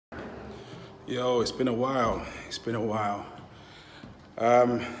Yo, it's been a while. It's been a while.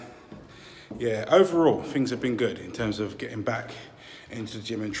 Yeah, overall, things have been good in terms of getting back into the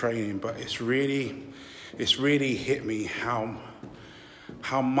gym and training, but it's really hit me how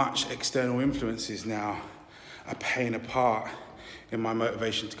much external influences now are playing a part in my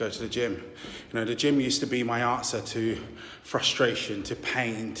motivation to go to the gym. You know, the gym used to be my answer to frustration, to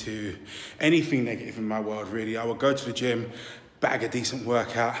pain, to anything negative in my world, really. I would go to the gym, bag a decent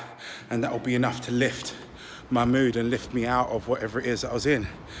workout, and that will be enough to lift my mood and lift me out of whatever it is that I was in.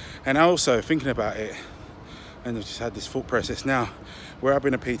 And also, thinking about it, and I've just had this thought process now, where I've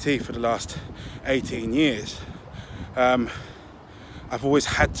been a PT for the last 18 years, I've always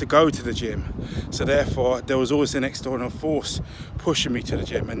had to go to the gym. So therefore, there was always an external force pushing me to the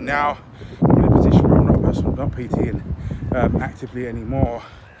gym. And now I'm in a position where I'm not PTing actively anymore.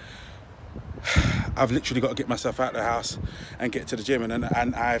 I've literally got to get myself out of the house and get to the gym. And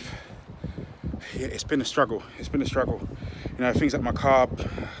it's been a struggle. It's been a struggle. You know, things like my car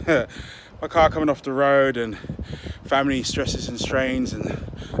coming off the road, and family stresses and strains,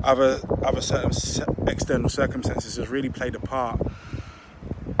 and other certain external circumstances has really played a part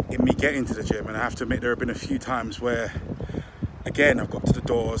in me getting to the gym. And I have to admit, there have been a few times where, again, I've got to the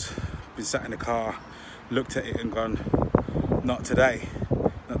doors, been sat in the car, looked at it and gone, not today,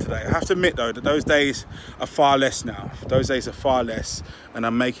 not today. I have to admit though that those days are far less now. Those days are far less, and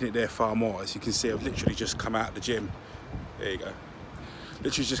I'm making it there far more. As you can see, I've literally just come out of the gym. There you go.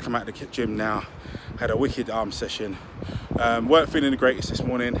 Literally just come out of the gym now. Had a wicked arm session. Weren't feeling the greatest this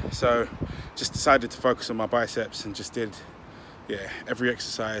morning, so just decided to focus on my biceps and just did, yeah, every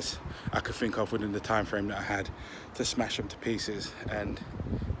exercise I could think of within the time frame that I had to smash them to pieces. And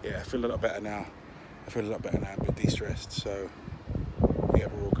yeah, I feel a lot better now. I feel a lot better now, a bit de-stressed. So yeah,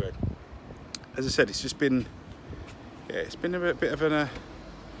 we're all good. As I said, it's just been, yeah, it's been a bit of a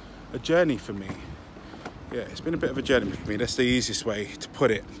journey for me. Yeah, it's been a bit of a journey for me. That's the easiest way to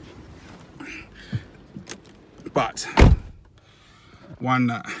put it. But one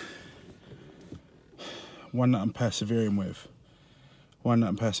that I'm persevering with.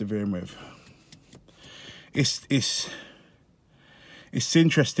 It's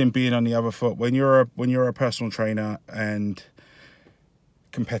interesting being on the other foot when you're a personal trainer and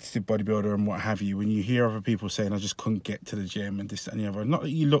competitive bodybuilder and what have you. When you hear other people saying, "I just couldn't get to the gym," and this and the other, not that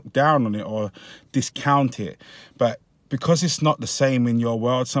you look down on it or discount it, but because it's not the same in your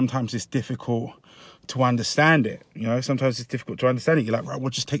world, sometimes it's difficult to understand it. You know, sometimes it's difficult to understand it. You're like, right,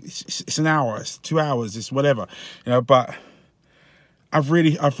 we'll just take it's an hour, it's 2 hours, it's whatever, you know. But I've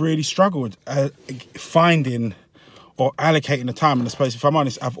really struggled finding or allocating the time. And I suppose, if I'm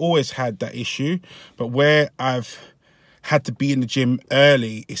honest, I've always had that issue, but where I've had to be in the gym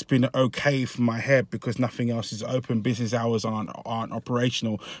early, it's been okay for my head because nothing else is open. Business hours aren't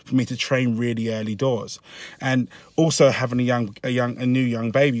operational for me to train really early doors. And also having a new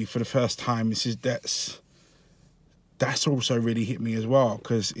young baby for the first time, that's also really hit me as well,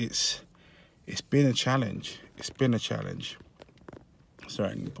 because it's been a challenge. It's been a challenge.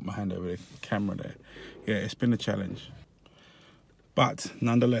 Sorry, I need to put my hand over the camera there. Yeah, it's been a challenge. But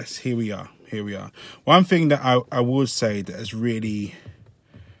nonetheless, here we are. One thing that I would say that has really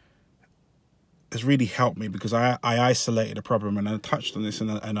helped me, because I isolated a problem, and I touched on this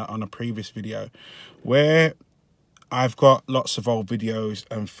on a previous video, where I've got lots of old videos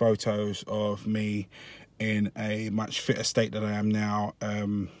and photos of me in a much fitter state than I am now.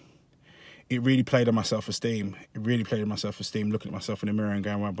 It really played on my self-esteem. Looking at myself in the mirror and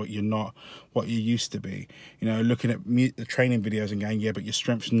going, well, but you're not what you used to be. You know, looking at the training videos and going, yeah, but your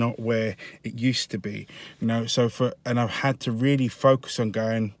strength's not where it used to be. You know, and I've had to really focus on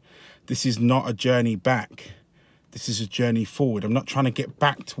going, this is not a journey back. This is a journey forward. I'm not trying to get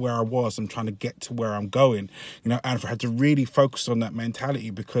back to where I was. I'm trying to get to where I'm going. You know, and I've had to really focus on that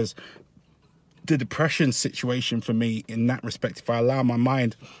mentality, because the depression situation for me in that respect, if I allow my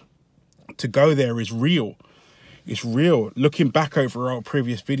mind to go there, is real. It's real. Looking back over our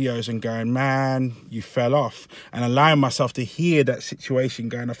previous videos and going, man, you fell off, and allowing myself to hear that situation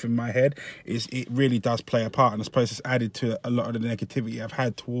going off in my head, it really does play a part. And I suppose it's added to a lot of the negativity I've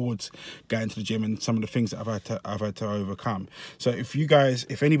had towards going to the gym and some of the things that I've had to overcome. So if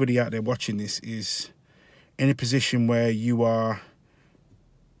anybody out there watching this is in a position where the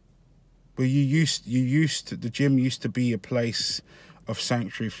gym used to be a place of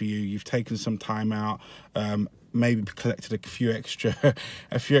sanctuary for you, you've taken some time out, maybe collected a few extra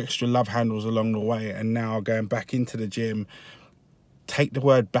love handles along the way, and now going back into the gym, take the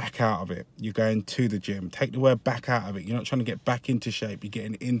word back out of it. You're going to the gym. Take the word back out of it. You're not trying to get back into shape. You're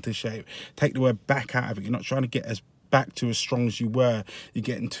getting into shape. Take the word back out of it. You're not trying to get as back to as strong as you were. You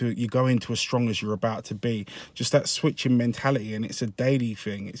go into as strong as you're about to be. Just that switching mentality, and it's a daily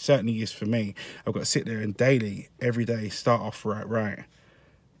thing. It certainly is for me. I've got to sit there and daily, every day, start off right.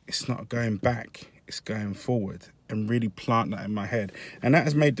 It's not going back, it's going forward, and really plant that in my head. And that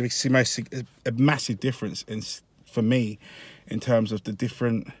has made a massive difference for me in terms of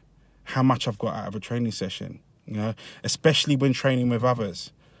how much I've got out of a training session, you know, especially when training with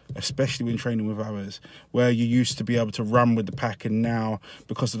others. Where you used to be able to run with the pack, and now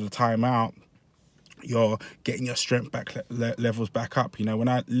because of the timeout, you're getting your strength levels back up. You know, when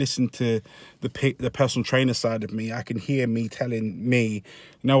I listen to the personal trainer side of me, I can hear me telling me,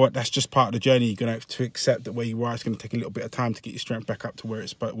 you know what, that's just part of the journey. You're going to have to accept that where you are, it's going to take a little bit of time to get your strength back up to where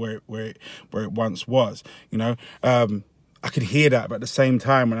it once was. You know, I can hear that, but at the same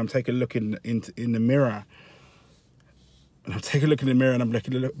time, when I'm taking a look in the mirror, and I'm taking a look in the mirror, and I'm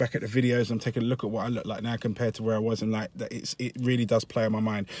looking back at the videos, and I'm taking a look at what I look like now compared to where I was, and like that, it really does play on my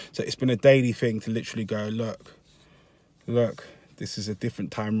mind. So it's been a daily thing to literally go, look, this is a different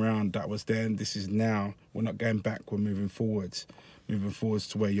time round. That was then, this is now. We're not going back. We're moving forwards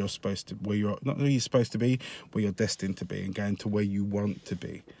to where you're supposed to, not where you're supposed to be, where you're destined to be, and going to where you want to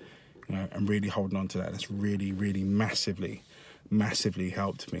be. You know, and really holding on to that. That's really, really massively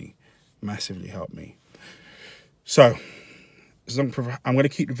helped me. Massively helped me. So I'm going to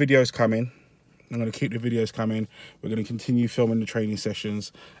keep the videos coming. We're going to continue filming the training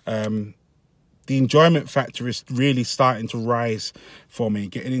sessions. The enjoyment factor is really starting to rise for me.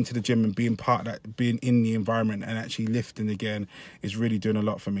 Getting into the gym and being part of that, being in the environment and actually lifting again is really doing a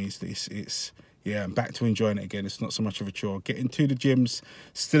lot for me. Yeah, I'm back to enjoying it again. It's not so much of a chore. Getting to the gym's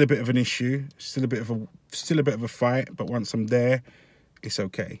still a bit of an issue, still a bit of a fight. But once I'm there, it's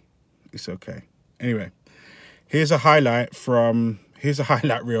okay. Anyway. Here's a highlight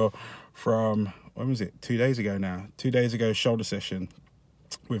reel from, when was it? 2 days ago now. 2 days ago, shoulder session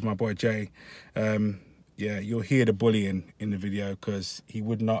with my boy Jay. Yeah, you'll hear the bullying in the video because he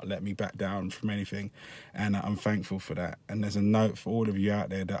would not let me back down from anything. And I'm thankful for that. And there's a note for all of you out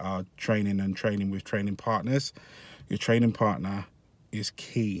there that are training with training partners. Your training partner is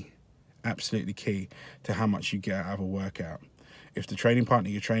key, absolutely key to how much you get out of a workout. If the training partner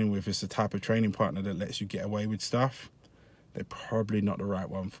you're training with is the type of training partner that lets you get away with stuff, they're probably not the right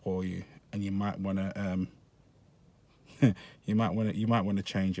one for you, and you might want to you might want to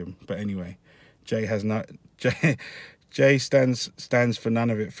change them. But anyway, Jay stands for none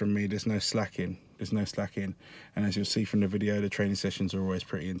of it from me. There's no slacking. And as you'll see from the video, the training sessions are always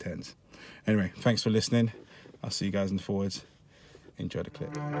pretty intense. Anyway, thanks for listening. I'll see you guys in the forwards. Enjoy the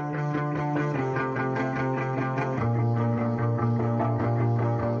clip.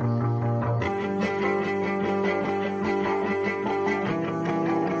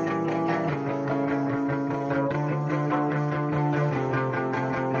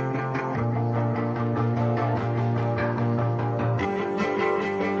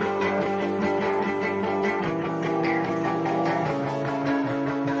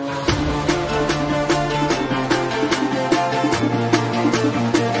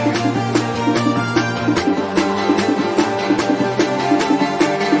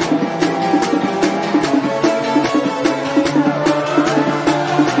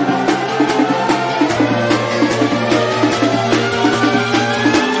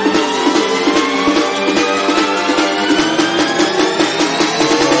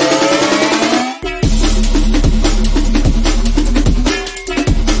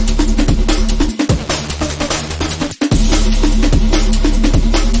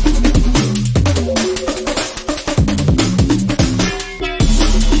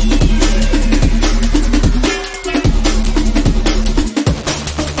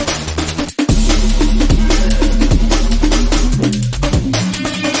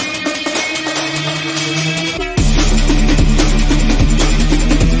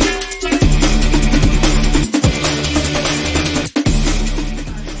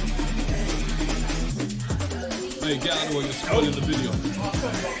 Hey, get out of the way, you're spoiling the video.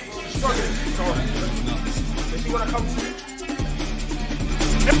 If you want to come to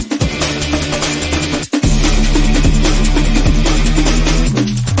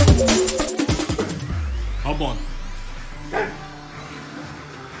come on. Yeah.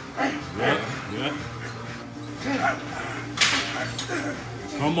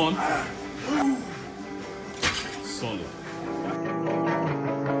 Come on. Solid.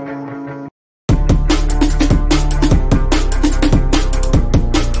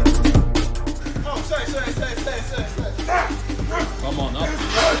 Come on, up.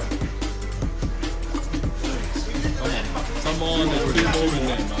 Come on, there's 2 more in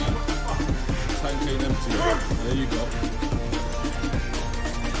there, man. Tank ain't empty. There you go.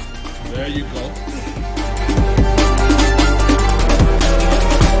 There you go.